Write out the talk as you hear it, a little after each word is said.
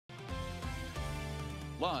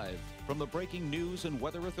Live from the Breaking News and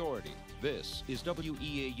Weather Authority, this is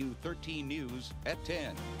WEAU 13 News at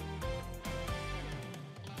 10.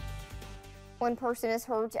 One person is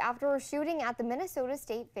hurt after a shooting at the Minnesota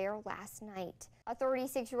State Fair last night. A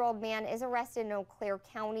 36-year-old man is arrested in Eau Claire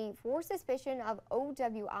County for suspicion of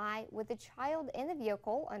OWI with a child in the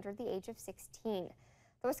vehicle under the age of 16.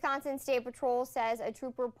 The Wisconsin State Patrol says a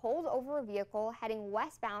trooper pulled over a vehicle heading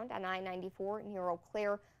westbound on I-94 near Eau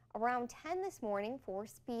Claire around 10 this morning for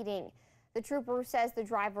speeding. The trooper says the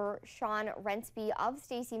driver, Sean Rensby of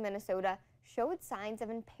Stacy, Minnesota, showed signs of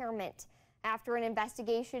impairment. After an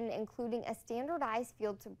investigation including a standardized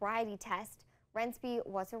field sobriety test, Rensby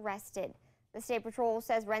was arrested. The State Patrol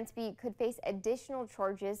says Rensby could face additional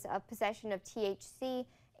charges of possession of THC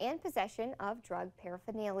and possession of drug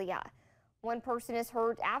paraphernalia. One person is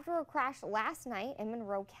hurt after a crash last night in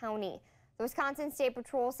Monroe County. The Wisconsin State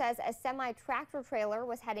Patrol says a semi-tractor trailer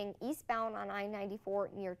was heading eastbound on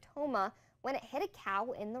I-94 near Toma when it hit a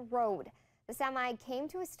cow in the road. The semi came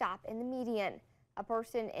to a stop in the median. A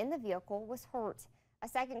person in the vehicle was hurt. A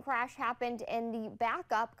second crash happened in the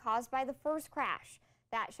backup caused by the first crash.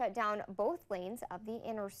 That shut down both lanes of the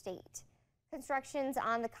interstate. Constructions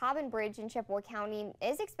on the Cobbin Bridge in Chippewa County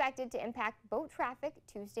is expected to impact boat traffic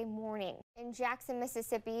Tuesday morning. In Jackson,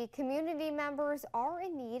 Mississippi, community members are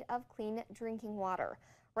in need of clean drinking water.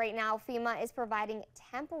 Right now, FEMA is providing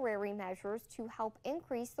temporary measures to help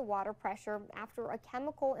increase the water pressure after a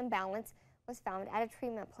chemical imbalance was found at a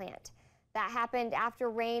treatment plant. That happened after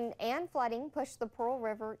rain and flooding pushed the Pearl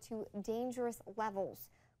River to dangerous levels.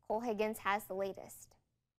 Cole Higgins has the latest.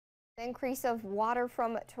 The increase of water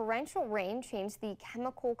from torrential rain changed the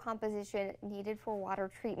chemical composition needed for water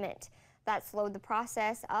treatment. That slowed the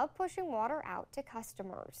process of pushing water out to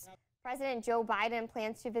customers. President Joe Biden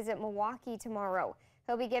plans to visit Milwaukee tomorrow.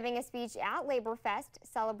 He'll be giving a speech at Labor Fest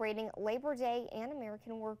celebrating Labor Day and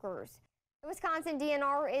American workers. The Wisconsin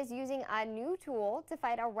DNR is using a new tool to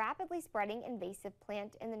fight a rapidly spreading invasive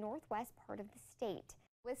plant in the northwest part of the state.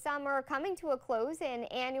 With summer coming to a close, an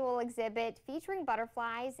annual exhibit featuring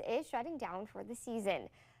butterflies is shutting down for the season.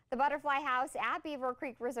 The Butterfly House at Beaver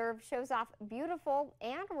Creek Reserve shows off beautiful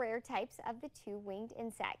and rare types of the two-winged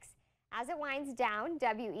insects. As it winds down,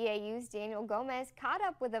 WEAU's Daniel Gomez caught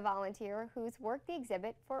up with a volunteer who's worked the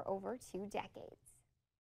exhibit for over 2 decades.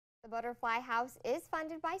 The Butterfly House is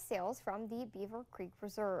funded by sales from the Beaver Creek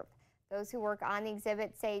Reserve. Those who work on the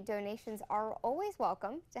exhibit say donations are always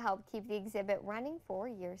welcome to help keep the exhibit running for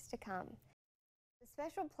years to come. The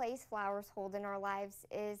special place flowers hold in our lives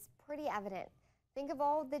is pretty evident. Think of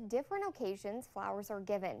all the different occasions flowers are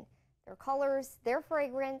given. Their colors, their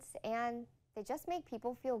fragrance, and they just make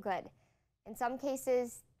people feel good. In some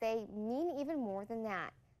cases, they mean even more than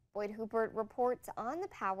that. Boyd Hubert reports on the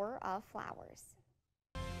power of flowers.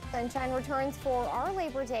 Sunshine returns for our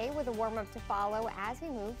Labor Day with a warm-up to follow as we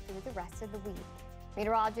move through the rest of the week.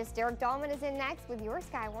 Meteorologist Derek Dahlman is in next with your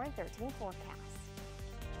Skywarn 13 forecast.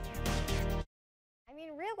 I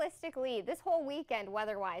mean, realistically, this whole weekend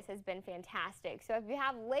weather-wise has been fantastic. So if you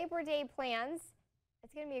have Labor Day plans,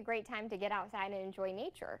 it's going to be a great time to get outside and enjoy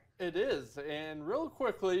nature. It is. And real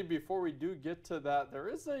quickly, before we do get to that, there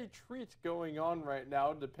is a treat going on right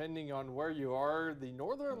now. Depending on where you are, the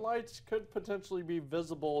northern lights could potentially be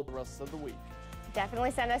visible the rest of the week. Definitely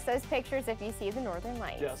send us those pictures if you see the northern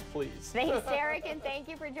lights. Yes, please. Thanks, Derek, and thank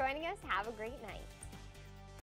you for joining us. Have a great night.